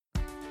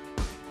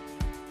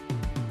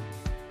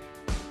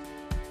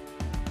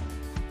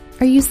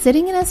Are you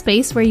sitting in a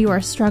space where you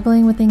are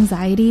struggling with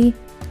anxiety?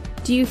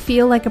 Do you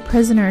feel like a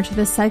prisoner to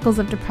the cycles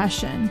of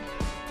depression?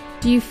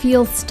 Do you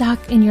feel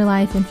stuck in your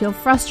life and feel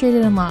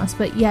frustrated and lost,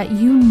 but yet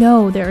you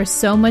know there is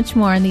so much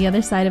more on the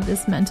other side of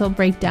this mental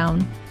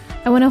breakdown?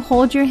 I want to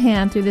hold your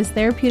hand through this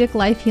therapeutic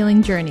life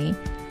healing journey.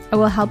 I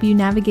will help you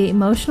navigate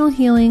emotional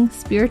healing,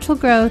 spiritual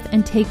growth,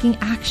 and taking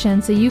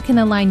action so you can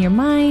align your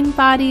mind,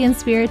 body, and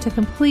spirit to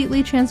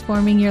completely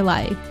transforming your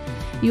life.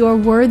 You are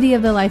worthy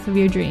of the life of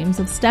your dreams,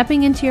 of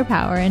stepping into your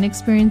power and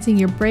experiencing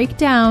your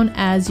breakdown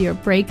as your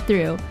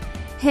breakthrough.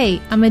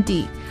 Hey, I'm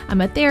Adit.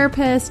 I'm a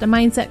therapist, a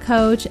mindset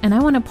coach, and I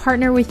want to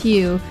partner with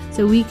you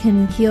so we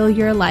can heal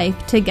your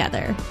life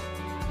together.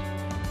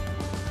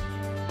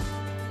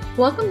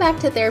 Welcome back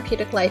to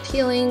Therapeutic Life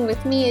Healing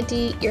with me,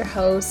 Adit, your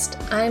host.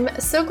 I'm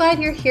so glad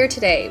you're here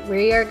today.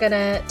 We are going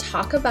to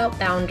talk about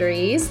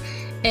boundaries,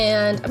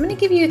 and I'm going to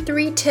give you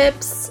 3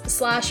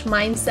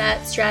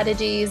 tips/mindset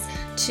strategies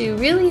to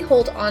really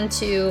hold on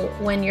to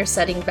when you're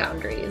setting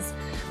boundaries.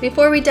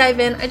 Before we dive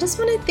in, I just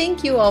want to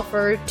thank you all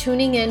for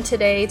tuning in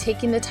today,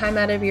 taking the time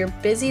out of your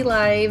busy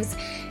lives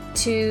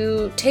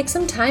to take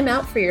some time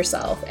out for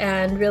yourself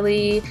and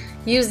really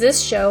use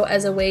this show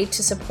as a way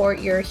to support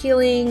your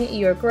healing,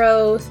 your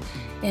growth,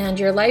 and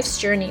your life's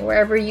journey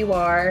wherever you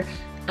are.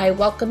 I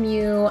welcome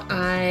you.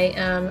 I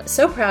am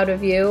so proud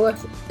of you.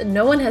 If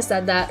no one has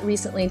said that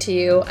recently to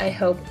you, I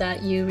hope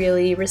that you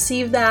really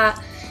receive that.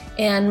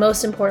 And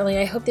most importantly,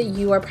 I hope that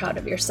you are proud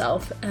of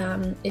yourself.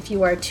 If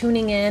you are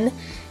tuning in,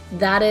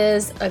 that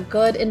is a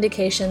good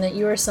indication that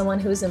you are someone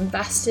who's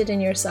invested in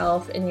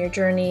yourself, in your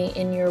journey,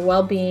 in your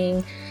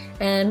well-being.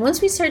 And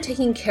once we start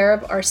taking care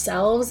of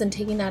ourselves and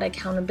taking that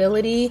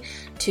accountability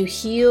to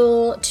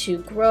heal, to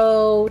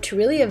grow, to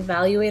really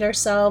evaluate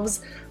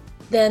ourselves,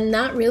 then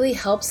that really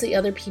helps the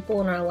other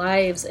people in our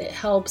lives. It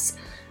helps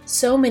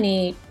so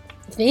many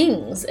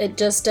things. It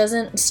just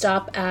doesn't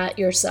stop at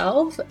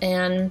yourself.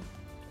 And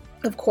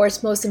of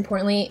course, most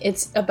importantly,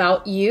 it's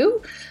about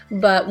you.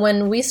 But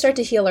when we start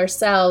to heal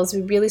ourselves,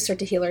 we really start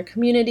to heal our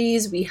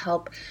communities. We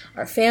help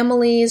our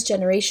families,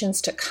 generations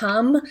to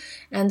come.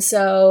 And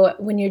so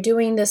when you're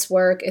doing this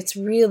work, it's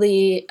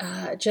really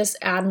just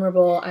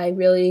admirable. I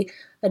really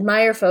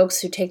admire folks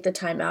who take the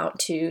time out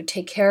to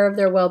take care of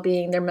their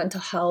well-being, their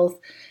mental health,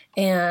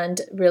 and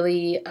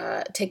really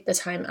take the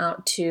time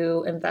out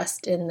to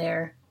invest in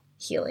their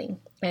healing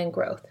and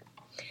growth.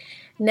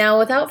 Now,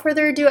 without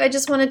further ado, I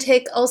just want to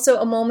take also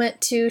a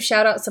moment to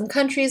shout out some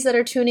countries that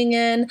are tuning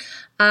in.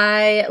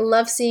 I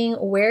love seeing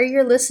where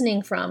you're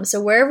listening from.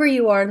 So wherever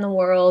you are in the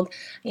world,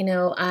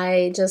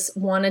 I just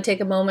want to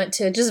take a moment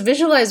to just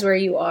visualize where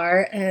you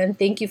are, and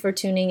thank you for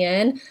tuning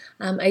in.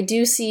 I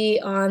do see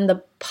on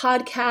the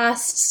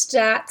podcast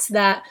stats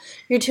that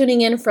you're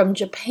tuning in from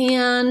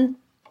Japan,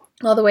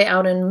 all the way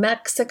out in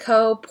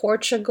Mexico,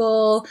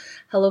 Portugal,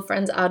 hello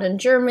friends out in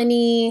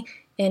Germany,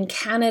 in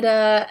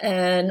Canada,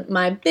 and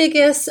my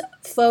biggest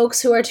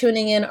folks who are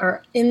tuning in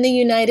are in the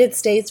United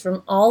States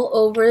from all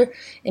over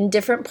in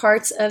different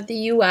parts of the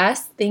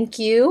US. Thank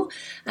you.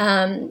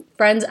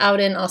 Friends out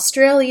in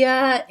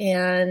Australia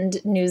and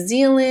New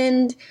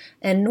Zealand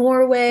and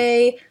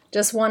Norway.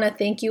 Just want to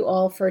thank you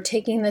all for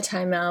taking the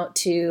time out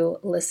to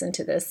listen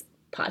to this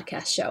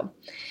podcast show.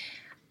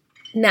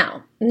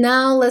 Now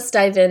let's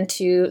dive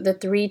into the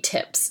 3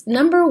 tips.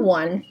 Number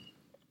 1,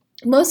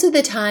 most of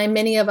the time,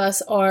 many of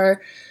us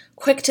are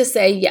quick to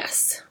say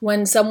yes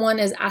when someone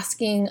is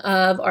asking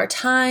of our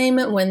time,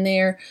 when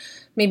they're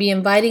maybe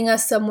inviting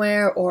us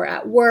somewhere, or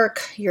at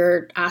work,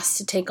 you're asked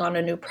to take on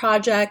a new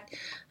project.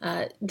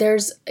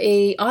 There's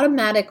a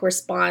automatic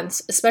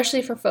response,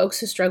 especially for folks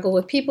who struggle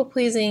with people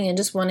pleasing and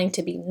just wanting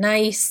to be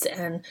nice.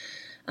 And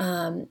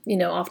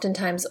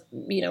oftentimes,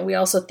 we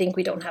also think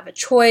we don't have a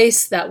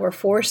choice, that we're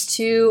forced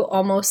to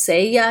almost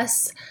say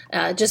yes.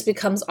 It just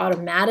becomes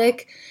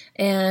automatic,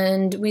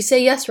 and we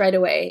say yes right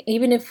away,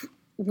 even if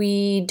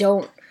we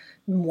don't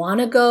want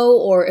to go,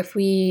 or if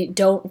we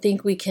don't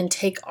think we can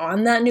take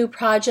on that new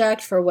project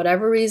for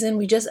whatever reason,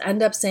 we just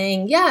end up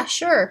saying, yeah,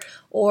 sure,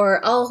 or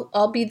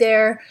I'll be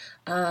there.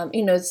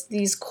 It's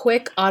these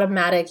quick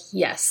automatic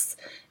yes.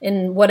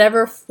 In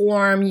whatever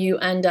form you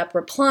end up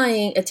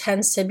replying, it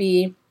tends to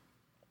be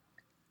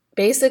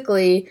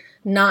basically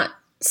not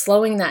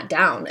slowing that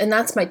down. And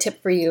that's my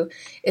tip for you,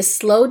 is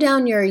slow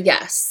down your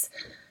yes.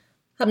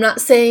 I'm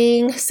not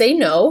saying say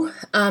no.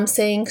 I'm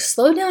saying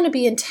slow down and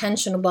be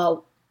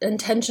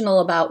intentional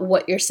about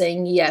what you're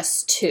saying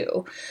yes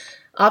to.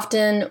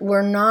 Often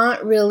we're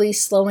not really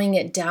slowing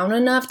it down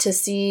enough to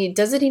see,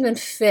 does it even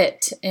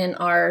fit in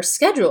our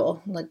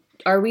schedule? Like,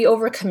 are we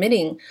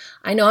overcommitting?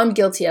 I know I'm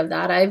guilty of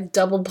that. I've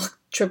double booked,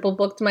 triple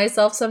booked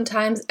myself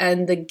sometimes,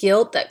 and the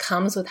guilt that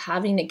comes with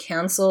having to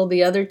cancel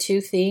the other 2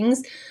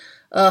 things,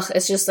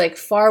 it's just like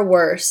far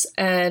worse.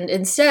 And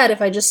instead,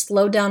 if I just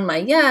slow down my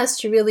yes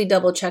to really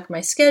double check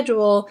my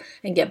schedule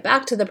and get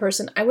back to the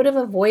person, I would have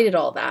avoided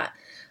all that.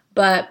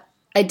 But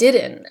I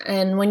didn't.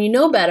 And when you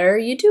know better,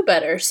 you do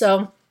better.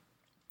 So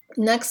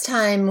next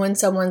time when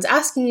someone's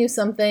asking you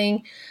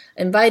something,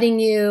 inviting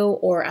you,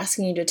 or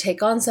asking you to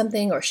take on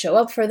something or show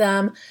up for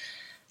them,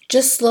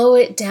 just slow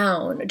it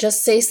down.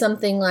 Just say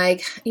something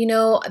like,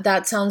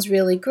 that sounds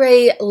really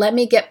great. Let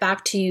me get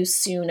back to you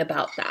soon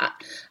about that.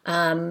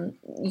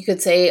 You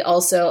could say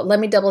also, let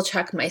me double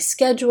check my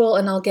schedule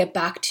and I'll get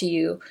back to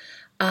you.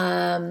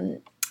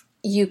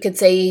 You could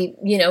say,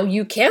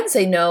 you can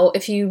say no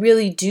if you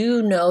really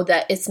do know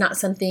that it's not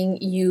something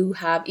you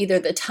have either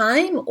the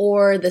time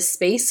or the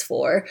space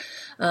for.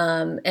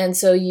 And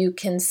so you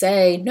can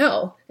say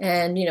no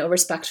and,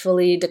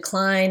 respectfully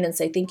decline and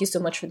say, thank you so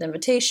much for the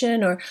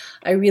invitation, or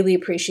I really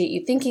appreciate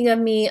you thinking of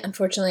me.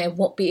 Unfortunately, I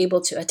won't be able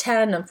to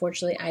attend.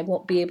 Unfortunately, I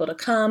won't be able to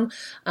come.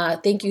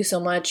 Thank you so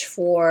much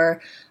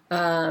for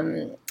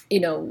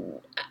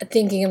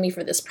thinking of me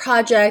for this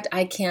project.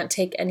 I can't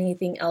take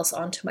anything else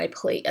onto my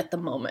plate at the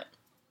moment.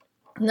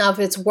 Now, if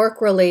it's work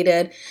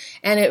related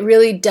and it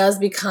really does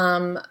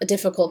become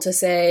difficult to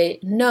say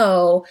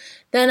no,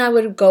 then I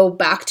would go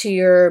back to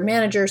your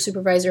manager,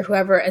 supervisor,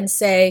 whoever, and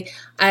say,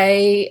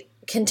 I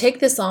can take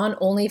this on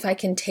only if I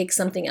can take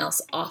something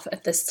else off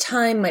at this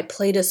time. My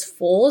plate is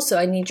full, so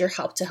I need your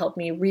help to help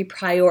me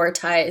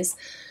reprioritize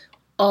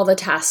all the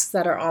tasks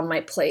that are on my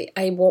plate.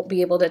 I won't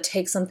be able to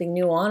take something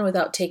new on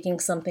without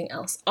taking something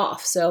else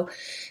off. So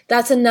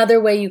that's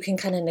another way you can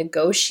kind of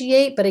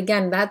negotiate. But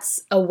again,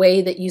 that's a way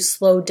that you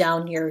slow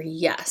down your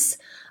yes.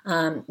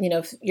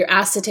 If you're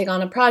asked to take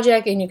on a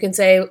project and you can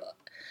say,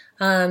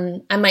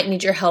 I might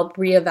need your help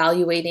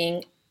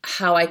reevaluating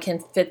how I can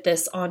fit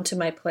this onto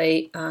my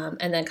plate,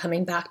 and then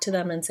coming back to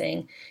them and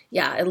saying,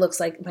 yeah, it looks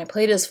like my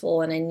plate is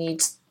full and I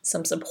need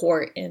some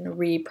support in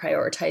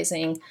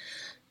reprioritizing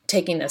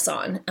taking this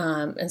on,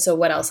 and so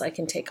what else I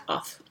can take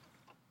off.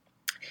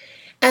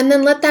 And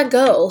then let that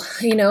go,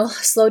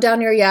 slow down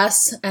your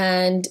yes,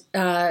 and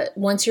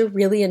once you're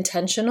really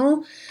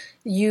intentional,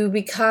 you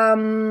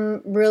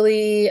become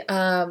really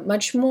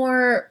much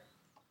more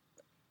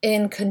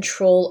in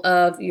control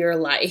of your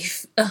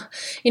life,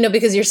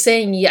 because you're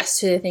saying yes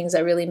to the things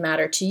that really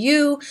matter to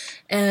you.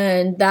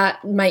 And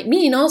that might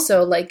mean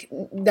also,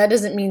 that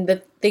doesn't mean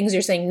the things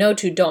you're saying no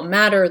to don't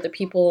matter, the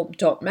people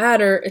don't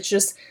matter. It's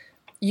just,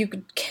 you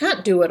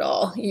can't do it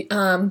all.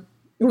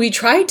 We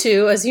try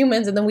to as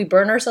humans, and then we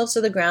burn ourselves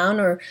to the ground,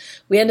 or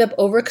we end up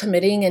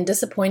overcommitting and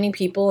disappointing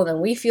people, and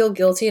then we feel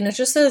guilty, and it's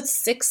just a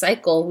sick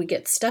cycle we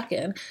get stuck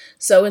in.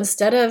 So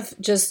instead of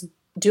just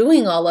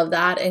doing all of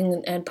that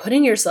and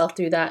putting yourself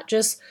through that,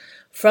 just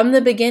from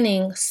the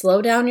beginning,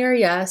 slow down your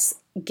yes,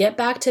 get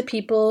back to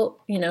people,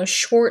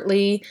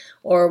 shortly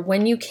or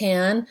when you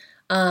can.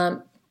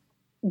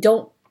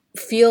 Don't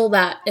feel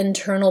that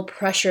internal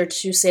pressure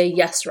to say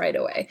yes right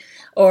away.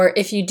 Or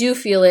if you do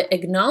feel it,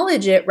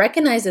 acknowledge it,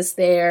 recognize it's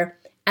there,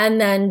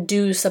 and then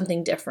do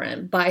something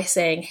different by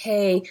saying,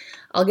 hey,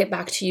 I'll get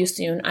back to you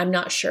soon. I'm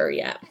not sure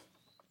yet.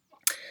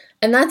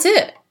 And that's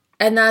it.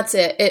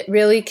 It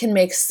really can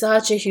make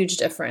such a huge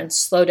difference.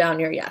 Slow down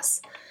your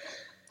yes.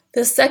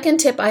 The second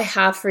tip I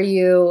have for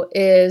you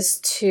is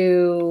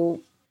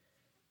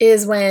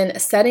when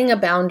setting a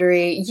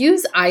boundary,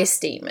 use I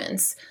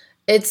statements.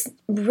 It's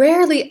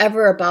rarely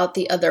ever about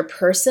the other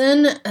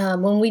person.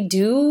 When we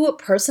do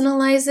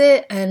personalize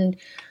it and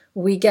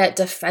we get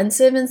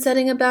defensive in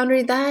setting a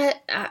boundary,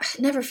 that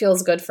never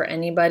feels good for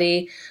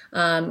anybody.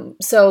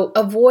 So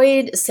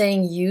avoid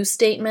saying you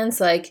statements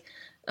like,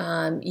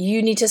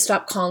 you need to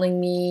stop calling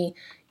me,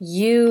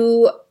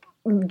 you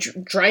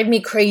drive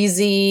me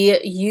crazy,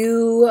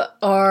 you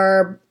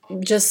are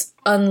just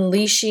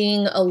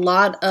unleashing a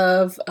lot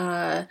of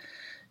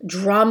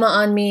drama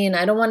on me and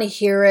I don't want to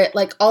hear it.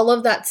 All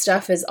of that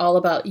stuff is all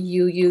about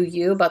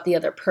you, about the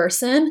other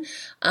person.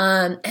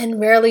 And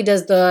rarely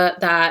does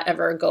that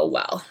ever go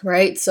well,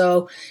 right?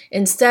 So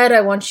instead,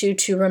 I want you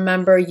to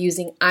remember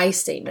using I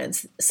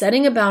statements.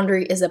 Setting a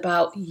boundary is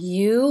about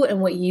you and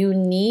what you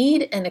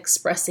need and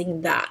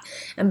expressing that.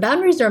 And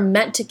boundaries are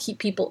meant to keep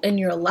people in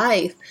your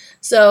life.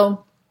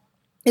 So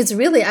it's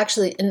really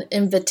actually an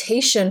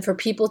invitation for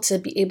people to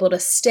be able to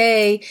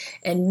stay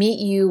and meet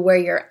you where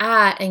you're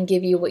at and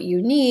give you what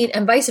you need,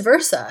 and vice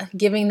versa,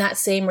 giving that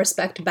same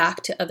respect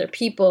back to other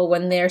people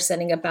when they're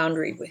setting a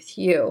boundary with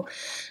you.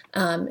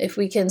 If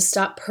we can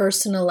stop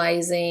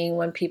personalizing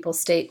when people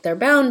state their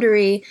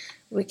boundary,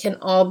 we can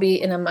all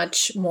be in a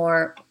much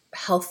more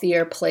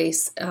healthier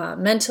place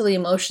mentally,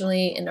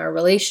 emotionally, in our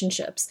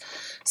relationships.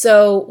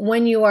 So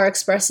when you are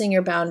expressing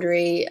your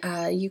boundary,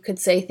 you could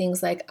say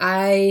things like,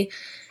 I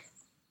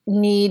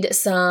need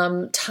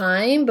some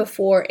time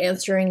before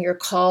answering your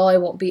call. I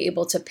won't be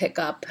able to pick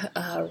up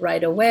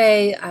right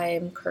away. I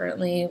am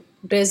currently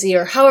busy,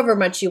 or however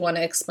much you want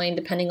to explain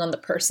depending on the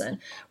person.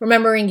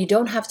 Remembering you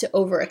don't have to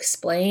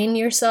over-explain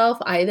yourself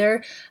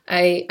either.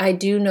 I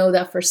do know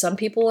that for some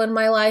people in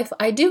my life,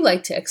 I do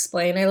like to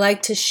explain. I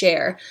like to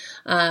share.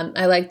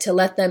 I like to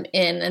let them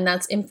in, and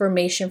that's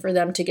information for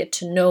them to get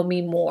to know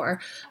me more.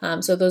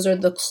 So those are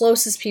the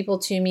closest people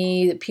to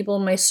me, the people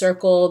in my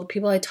circle, the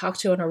people I talk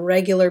to on a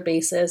regular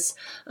basis.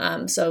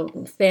 So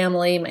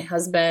family, my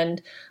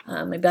husband,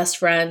 my best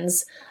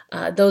friends.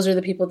 Those are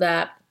the people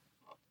that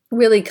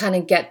really kind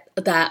of get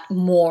that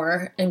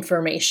more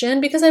information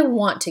because I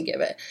want to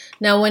give it.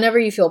 Now, whenever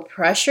you feel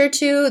pressure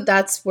to,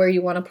 that's where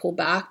you want to pull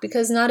back,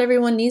 because not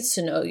everyone needs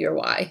to know your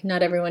why.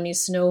 Not everyone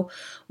needs to know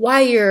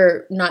why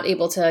you're not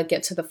able to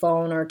get to the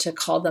phone or to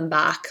call them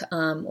back,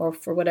 or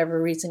for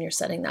whatever reason you're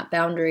setting that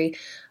boundary.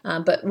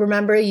 But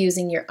remember,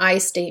 using your I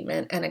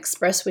statement and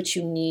express what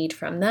you need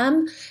from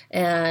them.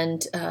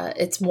 And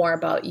it's more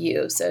about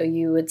you. So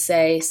you would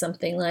say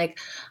something like,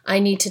 I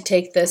need to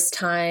take this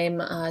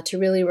time to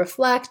really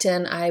reflect,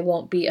 and I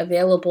won't be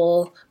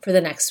available for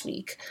the next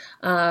week.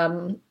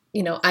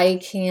 I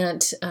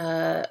can't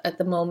at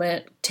the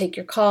moment take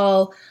your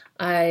call.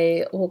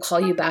 I will call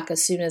you back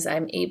as soon as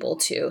I'm able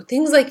to.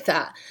 Things like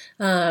that.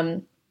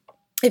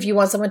 If you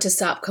want someone to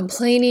stop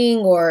complaining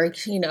or,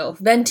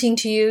 venting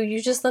to you, you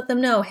just let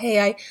them know,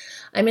 hey,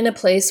 I'm in a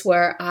place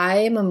where I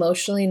am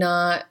emotionally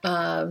not,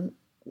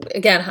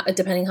 again,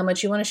 depending how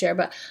much you want to share,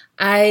 but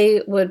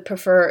I would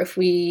prefer if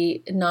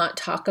we not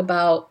talk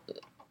about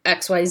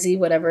XYZ,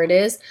 whatever it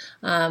is.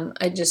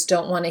 I just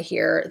don't want to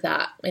hear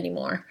that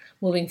anymore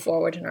moving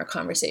forward in our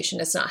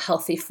conversation. It's not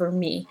healthy for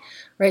me,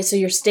 right? So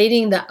you're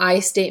stating the I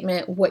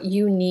statement, what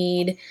you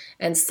need,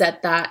 and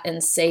set that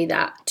and say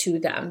that to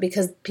them,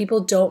 because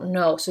people don't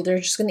know. So they're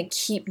just going to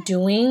keep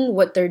doing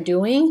what they're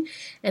doing.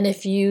 And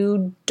if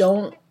you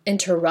don't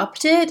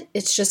interrupt it,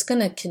 it's just going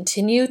to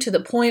continue to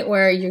the point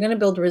where you're going to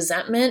build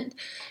resentment,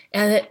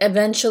 and it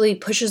eventually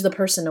pushes the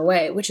person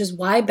away, which is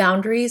why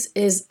boundaries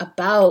is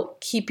about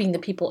keeping the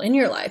people in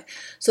your life.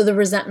 So the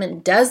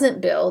resentment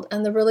doesn't build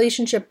and the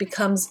relationship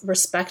becomes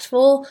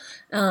respectful,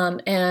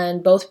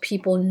 and both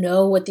people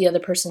know what the other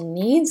person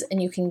needs,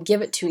 and you can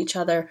give it to each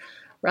other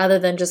rather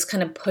than just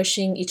kind of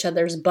pushing each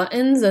other's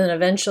buttons, and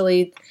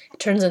eventually it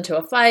turns into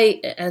a fight,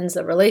 it ends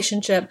the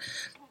relationship.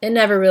 It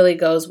never really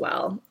goes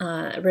well.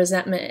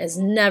 Resentment is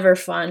never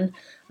fun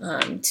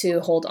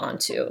to hold on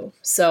to.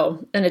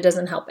 And it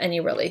doesn't help any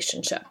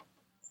relationship.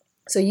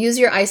 So use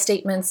your I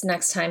statements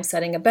next time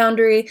setting a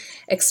boundary.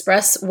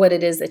 Express what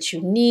it is that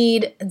you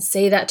need and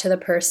say that to the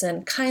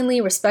person kindly,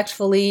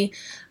 respectfully,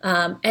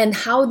 and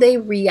how they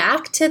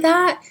react to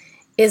that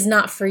is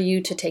not for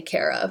you to take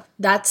care of.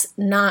 That's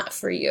not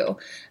for you.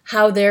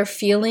 How they're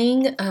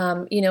feeling,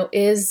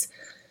 is,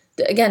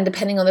 again,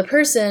 depending on the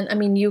person. I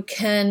mean, you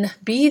can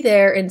be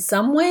there in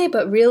some way,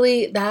 but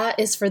really that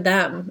is for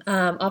them.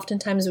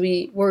 Oftentimes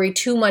we worry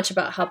too much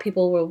about how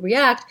people will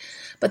react,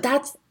 but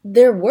that's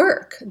their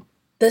work.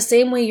 The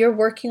same way you're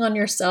working on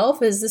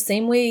yourself is the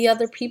same way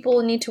other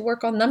people need to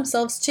work on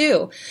themselves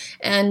too.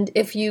 And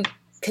if you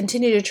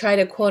continue to try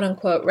to quote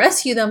unquote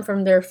rescue them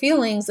from their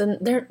feelings,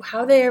 and how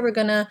are they ever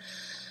going to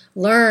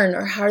learn,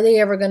 or how are they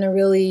ever going to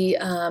really,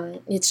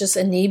 it's just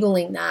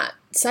enabling that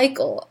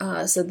cycle.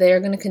 So they're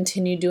going to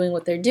continue doing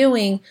what they're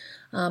doing,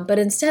 but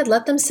instead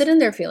let them sit in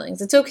their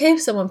feelings. It's okay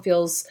if someone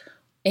feels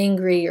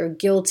angry or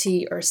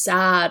guilty or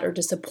sad or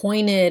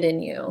disappointed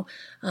in you.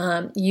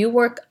 You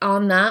work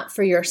on that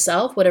for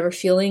yourself, whatever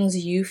feelings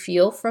you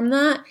feel from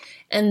that,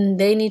 and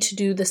they need to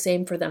do the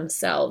same for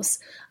themselves.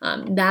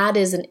 That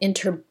is an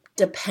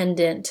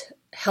interdependent,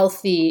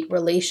 healthy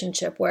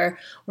relationship where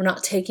we're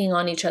not taking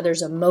on each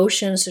other's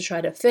emotions to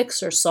try to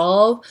fix or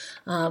solve.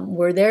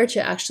 We're there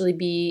to actually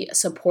be a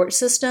support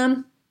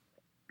system,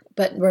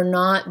 but we're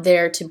not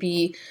there to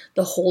be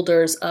the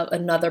holders of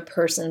another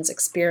person's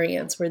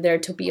experience. We're there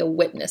to be a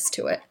witness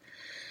to it.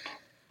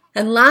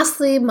 And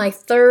lastly, my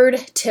third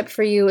tip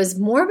for you is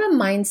more of a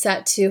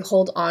mindset to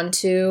hold on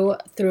to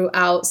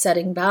throughout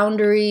setting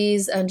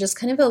boundaries, and just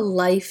kind of a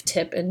life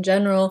tip in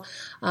general,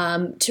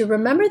 to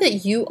remember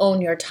that you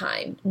own your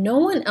time. No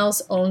one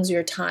else owns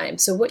your time.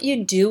 So what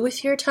you do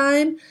with your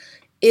time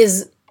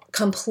is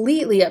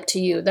completely up to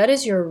you. That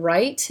is your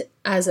right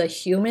as a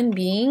human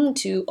being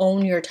to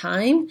own your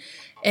time.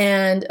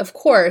 And of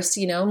course,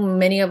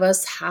 many of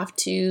us have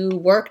to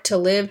work to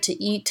live,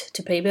 to eat,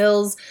 to pay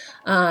bills.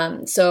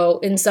 So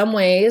in some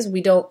ways,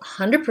 we don't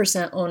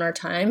 100% own our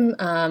time,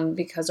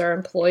 because our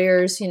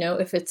employers,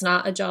 if it's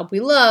not a job we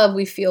love,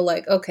 we feel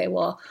like, okay,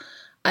 well,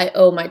 I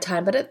owe my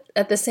time. But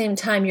at the same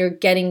time, you're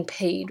getting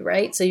paid,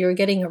 right? So you're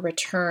getting a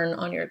return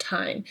on your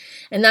time.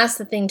 And that's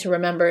the thing to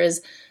remember,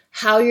 is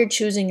how you're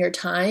choosing your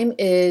time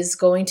is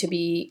going to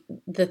be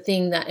the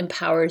thing that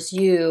empowers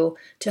you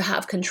to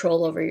have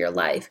control over your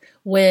life.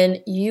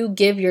 When you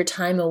give your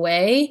time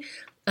away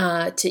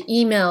to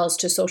emails,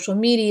 to social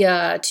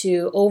media,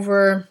 to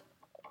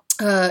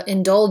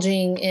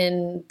indulging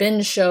in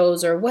binge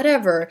shows or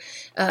whatever,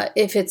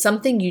 if it's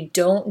something you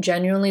don't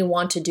genuinely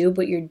want to do,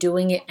 but you're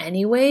doing it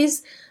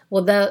anyways,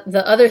 well,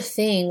 the other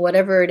thing,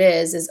 whatever it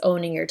is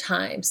owning your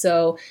time.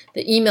 So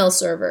the email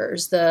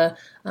servers, the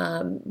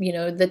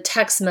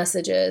text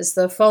messages,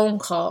 the phone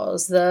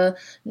calls, the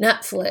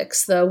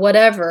Netflix, the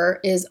whatever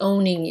is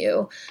owning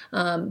you.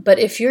 But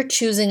if you're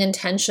choosing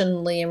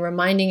intentionally and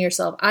reminding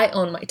yourself, I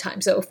own my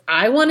time. So if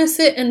I want to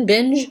sit and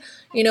binge,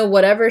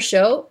 whatever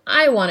show,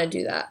 I want to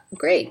do that.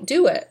 Great,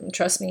 do it. And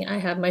trust me, I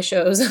have my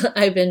shows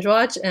I binge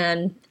watch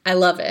and I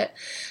love it.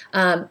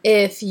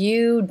 If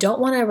you don't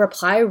want to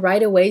reply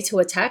right away to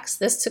a text,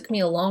 this took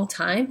me a long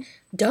time,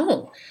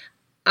 don't.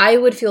 I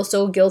would feel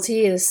so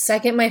guilty the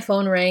second my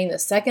phone rang, the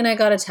second I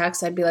got a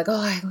text, I'd be like,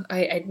 oh,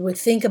 I would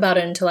think about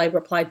it until I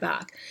replied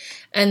back.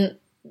 And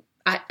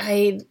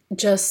I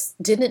just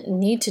didn't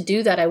need to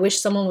do that. I wish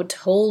someone would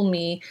told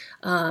me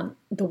the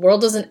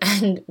world doesn't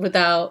end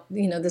without,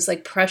 this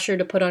like pressure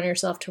to put on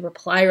yourself to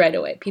reply right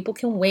away. People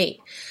can wait.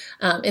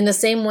 In the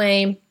same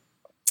way,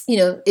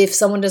 if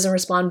someone doesn't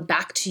respond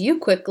back to you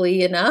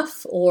quickly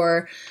enough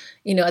or,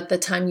 at the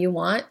time you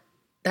want,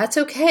 that's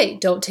okay.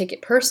 Don't take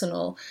it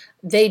personal.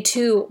 They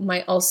too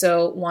might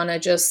also want to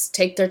just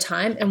take their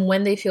time, and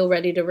when they feel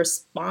ready to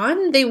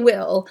respond, they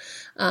will.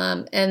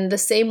 And the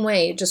same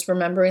way, just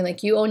remembering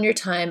like you own your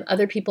time,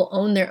 other people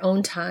own their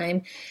own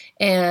time,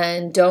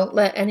 and don't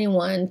let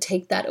anyone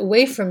take that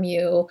away from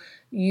you.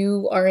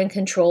 You are in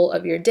control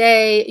of your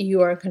day,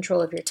 you are in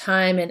control of your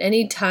time, and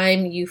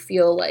anytime you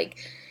feel like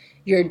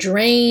you're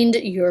drained,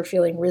 you're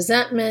feeling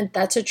resentment,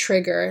 that's a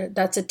trigger,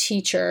 that's a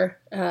teacher.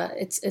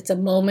 It's a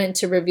moment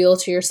to reveal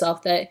to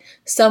yourself that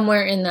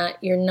somewhere in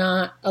that you're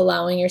not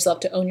allowing yourself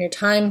to own your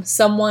time.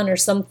 Someone or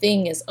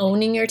something is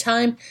owning your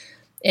time,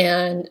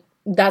 and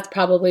that's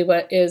probably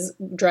what is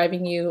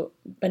driving you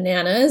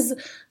bananas.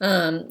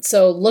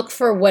 So look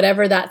for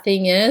whatever that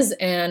thing is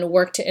and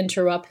work to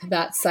interrupt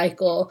that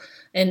cycle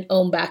and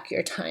own back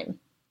your time.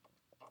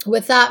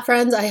 With that,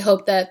 friends, I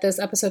hope that this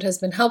episode has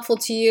been helpful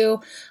to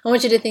you. I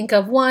want you to think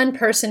of one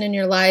person in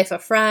your life, a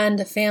friend,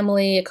 a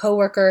family, a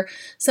coworker,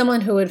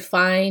 someone who would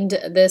find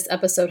this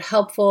episode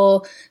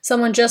helpful,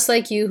 someone just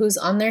like you who's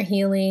on their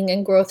healing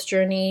and growth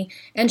journey,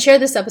 and share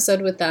this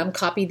episode with them.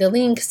 Copy the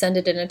link, send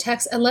it in a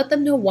text, and let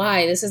them know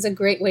why. This is a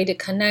great way to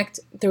connect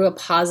through a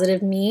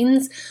positive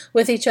means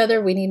with each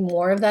other. We need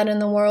more of that in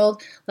the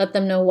world. Let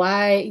them know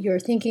why you're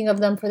thinking of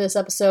them for this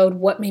episode,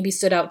 what maybe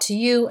stood out to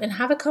you, and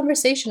have a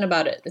conversation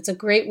about it. It's a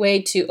great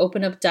way to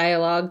open up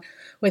dialogue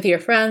with your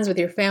friends, with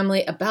your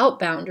family about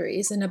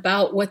boundaries and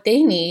about what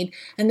they need,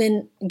 and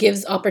then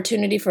gives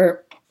opportunity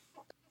for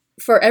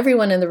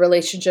everyone in the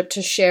relationship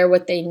to share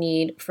what they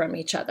need from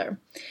each other.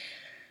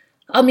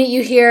 I'll meet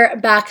you here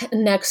back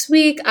next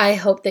week. I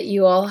hope that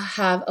you all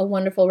have a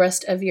wonderful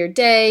rest of your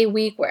day,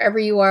 week, wherever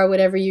you are,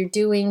 whatever you're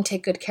doing.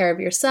 Take good care of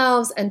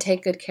yourselves and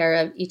take good care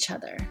of each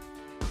other.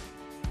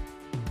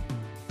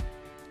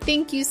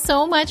 Thank you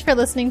so much for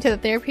listening to the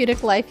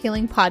Therapeutic Life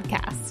Healing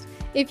Podcast.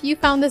 If you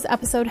found this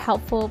episode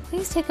helpful,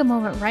 please take a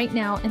moment right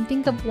now and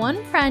think of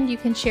one friend you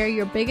can share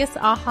your biggest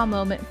aha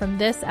moment from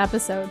this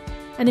episode.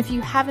 And if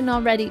you haven't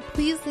already,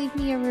 please leave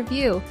me a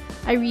review.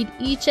 I read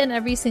each and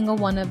every single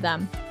one of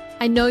them.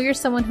 I know you're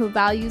someone who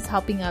values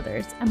helping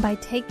others, and by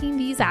taking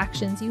these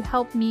actions, you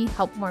help me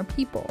help more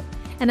people.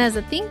 And as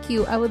a thank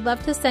you, I would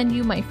love to send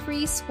you my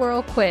free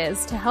swirl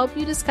quiz to help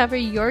you discover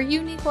your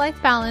unique life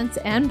balance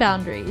and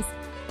boundaries.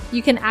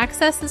 You can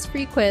access this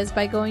free quiz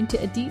by going to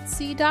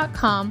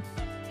aditc.com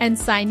and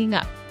signing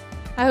up.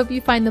 I hope you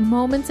find the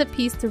moments of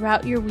peace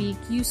throughout your week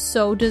you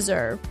so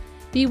deserve.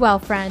 Be well,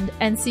 friend,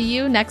 and see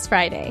you next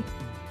Friday.